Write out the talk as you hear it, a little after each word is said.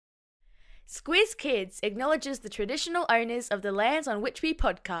Squiz Kids acknowledges the traditional owners of the lands on which we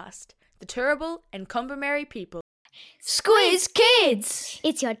podcast, the Turrbal and Kombumerri people. Squiz Kids!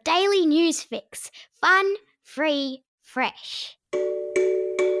 It's your daily news fix. Fun, free, fresh.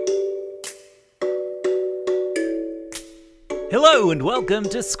 Hello and welcome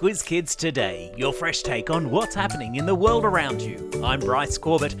to Squiz Kids Today, your fresh take on what's happening in the world around you. I'm Bryce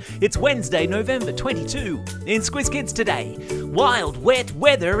Corbett. It's Wednesday, November 22. In Squiz Kids Today, wild, wet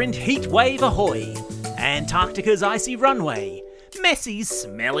weather and heatwave ahoy, Antarctica's icy runway, Messi's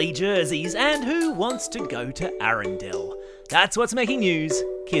smelly jerseys, and who wants to go to Arandelle. That's what's making news,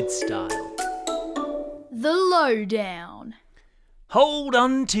 kids style. The Lowdown. Hold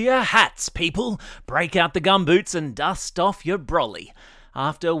on to your hats, people. Break out the gumboots and dust off your brolly.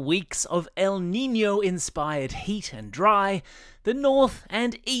 After weeks of El Niño-inspired heat and dry, the north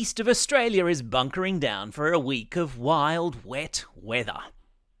and east of Australia is bunkering down for a week of wild, wet weather.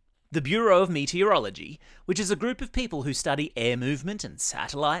 The Bureau of Meteorology, which is a group of people who study air movement and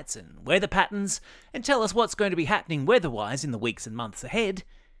satellites and weather patterns and tell us what's going to be happening weather-wise in the weeks and months ahead,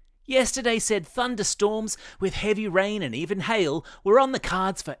 yesterday said thunderstorms with heavy rain and even hail were on the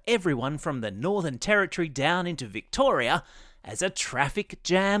cards for everyone from the Northern Territory down into Victoria as a traffic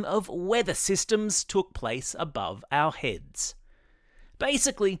jam of weather systems took place above our heads.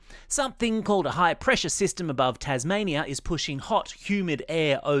 Basically, something called a high-pressure system above Tasmania is pushing hot, humid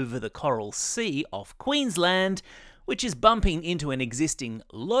air over the Coral Sea off Queensland, which is bumping into an existing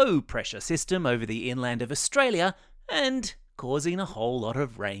low-pressure system over the inland of Australia and causing a whole lot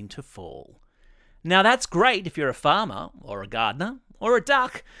of rain to fall. Now that's great if you're a farmer, or a gardener, or a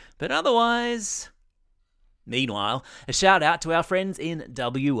duck, but otherwise... Meanwhile, a shout out to our friends in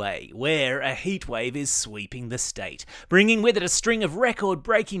WA, where a heatwave is sweeping the state, bringing with it a string of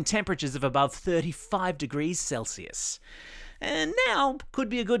record-breaking temperatures of above 35 degrees Celsius. And now could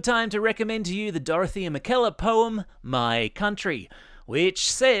be a good time to recommend to you the Dorothy McKellar poem, My Country, which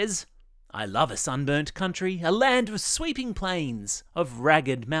says, I love a sunburnt country, a land of sweeping plains, of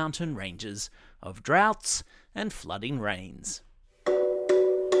ragged mountain ranges, of droughts and flooding rains.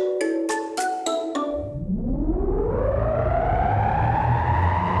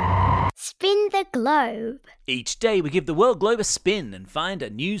 Spin the globe. Each day we give the world globe a spin and find a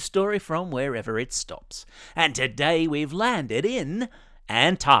news story from wherever it stops. And today we've landed in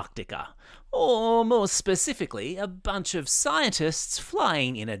Antarctica. Or more specifically, a bunch of scientists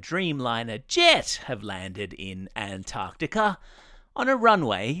flying in a Dreamliner jet have landed in Antarctica on a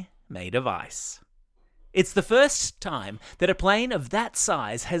runway made of ice. It's the first time that a plane of that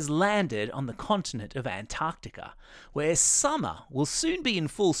size has landed on the continent of Antarctica, where summer will soon be in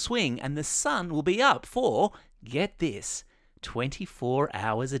full swing and the sun will be up for, get this, 24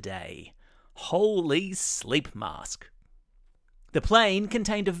 hours a day. Holy sleep mask. The plane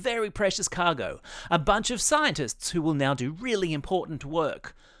contained a very precious cargo, a bunch of scientists who will now do really important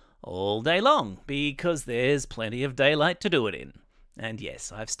work. All day long, because there's plenty of daylight to do it in. And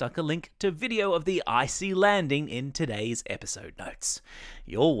yes, I've stuck a link to video of the icy landing in today's episode notes.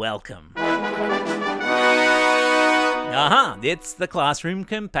 You're welcome. It's the Classroom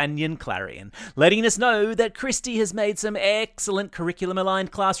Companion Clarion, letting us know that Christy has made some excellent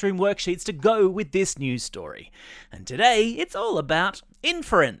curriculum-aligned classroom worksheets to go with this news story. And today, it's all about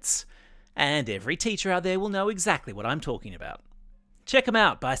inference. And every teacher out there will know exactly what I'm talking about. Check them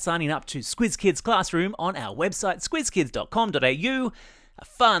out by signing up to Squiz Kids Classroom on our website squizkids.com.au, a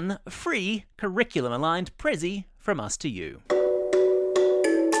fun, free, curriculum-aligned prezi from us to you.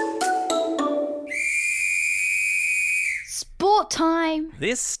 Sport time!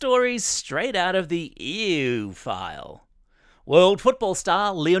 This story's straight out of the EU file. World football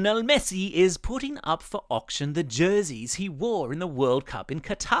star Lionel Messi is putting up for auction the jerseys he wore in the World Cup in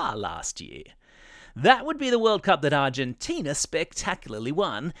Qatar last year. That would be the World Cup that Argentina spectacularly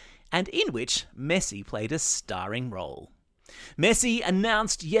won, and in which Messi played a starring role. Messi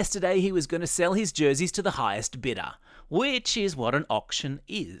announced yesterday he was going to sell his jerseys to the highest bidder, which is what an auction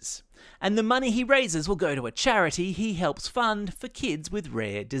is. And the money he raises will go to a charity he helps fund for kids with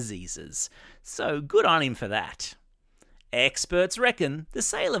rare diseases. So good on him for that. Experts reckon the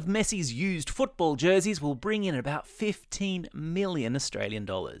sale of Messi's used football jerseys will bring in about 15 million Australian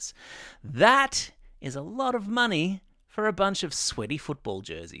dollars. That is a lot of money for a bunch of sweaty football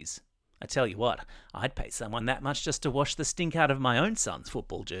jerseys. I tell you what, I'd pay someone that much just to wash the stink out of my own son's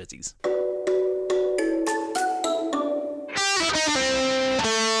football jerseys.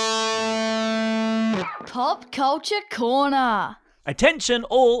 Pop Culture Corner. Attention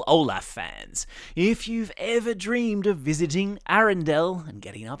all Olaf fans. If you've ever dreamed of visiting Arandelle and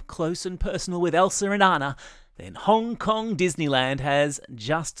getting up close and personal with Elsa and Anna, then Hong Kong Disneyland has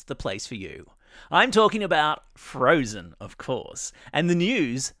just the place for you. I'm talking about Frozen, of course, and the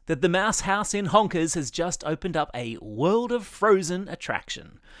news that the Mouse House in Honkers has just opened up a World of Frozen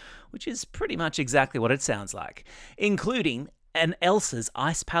attraction, which is pretty much exactly what it sounds like, including an Elsa's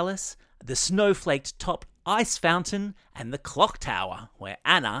Ice Palace, the snowflaked top ice fountain, and the clock tower, where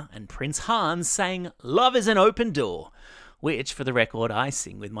Anna and Prince Hans sang "Love is an Open Door," which, for the record, I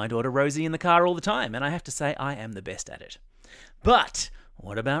sing with my daughter Rosie in the car all the time, and I have to say I am the best at it. But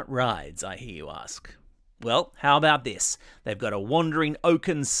what about rides, I hear you ask? Well, how about this? They've got a wandering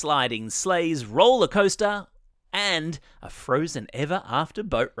oaken sliding sleighs roller coaster and a Frozen Ever After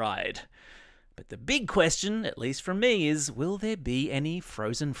boat ride. But the big question, at least from me, is will there be any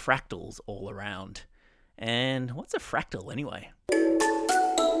frozen fractals all around? And what's a fractal anyway?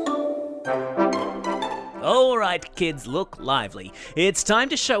 All right, kids, look lively. It's time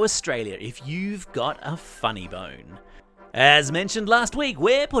to show Australia if you've got a funny bone. As mentioned last week,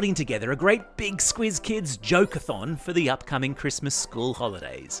 we're putting together a great big Squiz Kids joke-a-thon for the upcoming Christmas school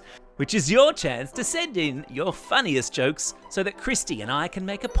holidays, which is your chance to send in your funniest jokes so that Christy and I can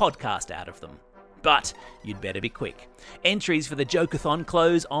make a podcast out of them. But you'd better be quick. Entries for the joke-a-thon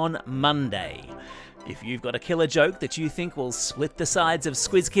close on Monday. If you've got a killer joke that you think will split the sides of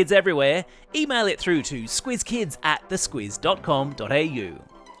Squiz Kids everywhere, email it through to squizkids@thesquiz.com.au.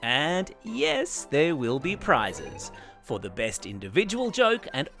 And yes, there will be prizes for the best individual joke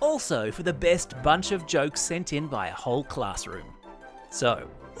and also for the best bunch of jokes sent in by a whole classroom. So,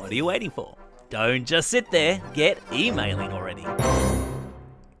 what are you waiting for? Don't just sit there, get emailing already.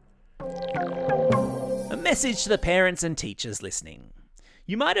 A message to the parents and teachers listening.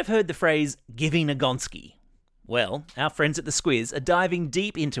 You might have heard the phrase, giving a Gonski. Well, our friends at the Squiz are diving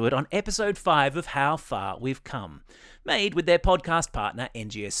deep into it on episode 5 of How Far We've Come, made with their podcast partner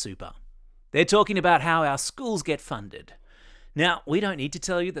NGS Super. They're talking about how our schools get funded. Now, we don't need to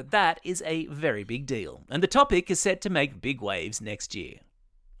tell you that that is a very big deal, and the topic is set to make big waves next year.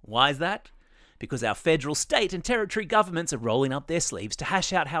 Why is that? Because our federal, state and territory governments are rolling up their sleeves to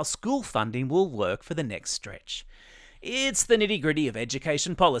hash out how school funding will work for the next stretch. It's the nitty-gritty of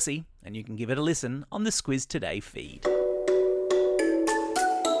education policy, and you can give it a listen on the Squiz Today feed.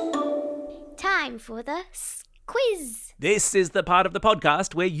 Time for the quiz. This is the part of the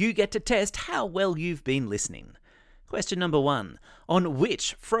podcast where you get to test how well you've been listening. Question number 1. On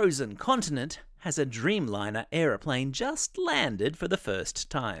which frozen continent has a Dreamliner aeroplane just landed for the first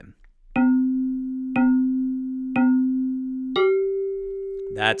time?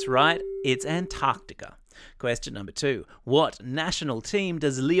 That's right, it's Antarctica. Question number 2. What national team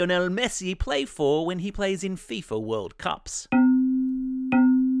does Lionel Messi play for when he plays in FIFA World Cups?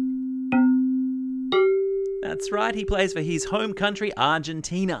 That's right, he plays for his home country,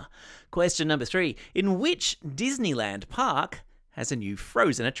 Argentina. Question number 3. In which Disneyland park has a new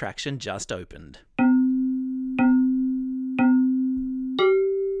Frozen attraction just opened?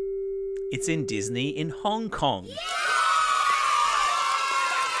 It's in Disney in Hong Kong.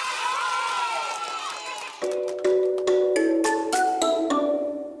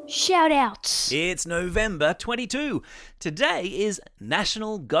 Shout-outs. It's November 22. Today is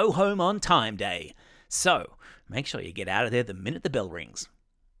National Go Home on Time Day. So, make sure you get out of there the minute the bell rings.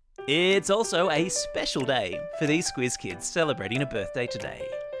 It's also a special day for these Squiz Kids celebrating a birthday today.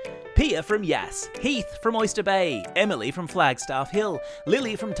 Pia from Yass, Heath from Oyster Bay, Emily from Flagstaff Hill,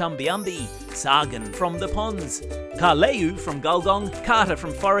 Lily from Tumbiumbi, Sargon from The Ponds, Carleu from Gulgong, Carter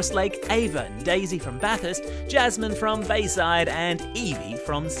from Forest Lake, Ava and Daisy from Bathurst, Jasmine from Bayside, and Evie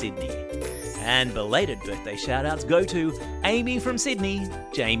from Sydney. And belated birthday shout-outs go to Amy from Sydney,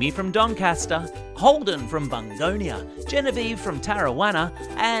 Jamie from Doncaster, Holden from Bungonia, Genevieve from Tarrawanna,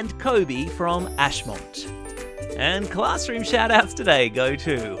 and Kobe from Ashmont. And classroom shout-outs today go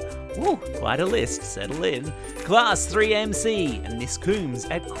to, quite a list, settle in, Class 3MC and Miss Coombs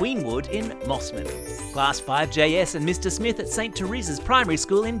at Queenwood in Mossman, Class 5JS and Mr Smith at St Teresa's Primary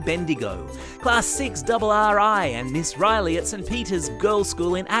School in Bendigo, Class 6 RRI and Miss Riley at St Peter's Girls'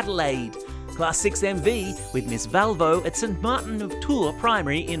 School in Adelaide, Class 6MV with Miss Valvo at St Martin of Tours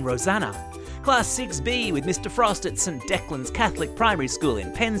Primary in Rosanna, Class 6B with Mr Frost at St Declan's Catholic Primary School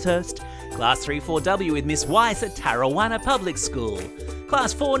in Penshurst, Class 34W with Miss Weiss at Tarrawanna Public School,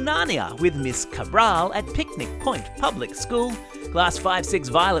 Class 4 Narnia with Miss Cabral at Picnic Point Public School, Class 5-6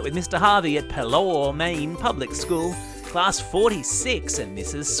 Violet with Mr Harvey at Pellore, Maine Public School, Class 46 and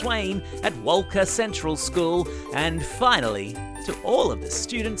Mrs Swain at Walker Central School, and finally, to all of the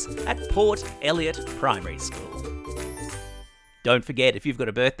students at Port Elliot Primary School. Don't forget, if you've got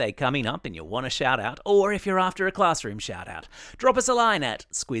a birthday coming up and you want a shout out, or if you're after a classroom shout out, drop us a line at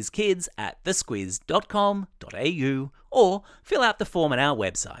squizkids@thesquiz.com.au or fill out the form on our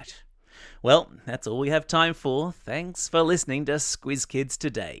website. Well, that's all we have time for. Thanks for listening to Squiz Kids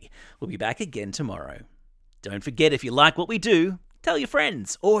today. We'll be back again tomorrow. Don't forget, if you like what we do, tell your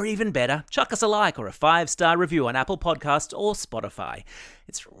friends, or even better, chuck us a like or a 5-star review on Apple Podcasts or Spotify.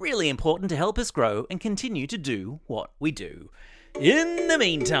 It's really important to help us grow and continue to do what we do. In the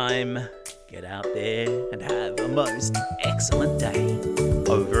meantime, get out there and have a most excellent day.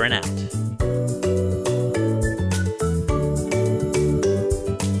 Over and out.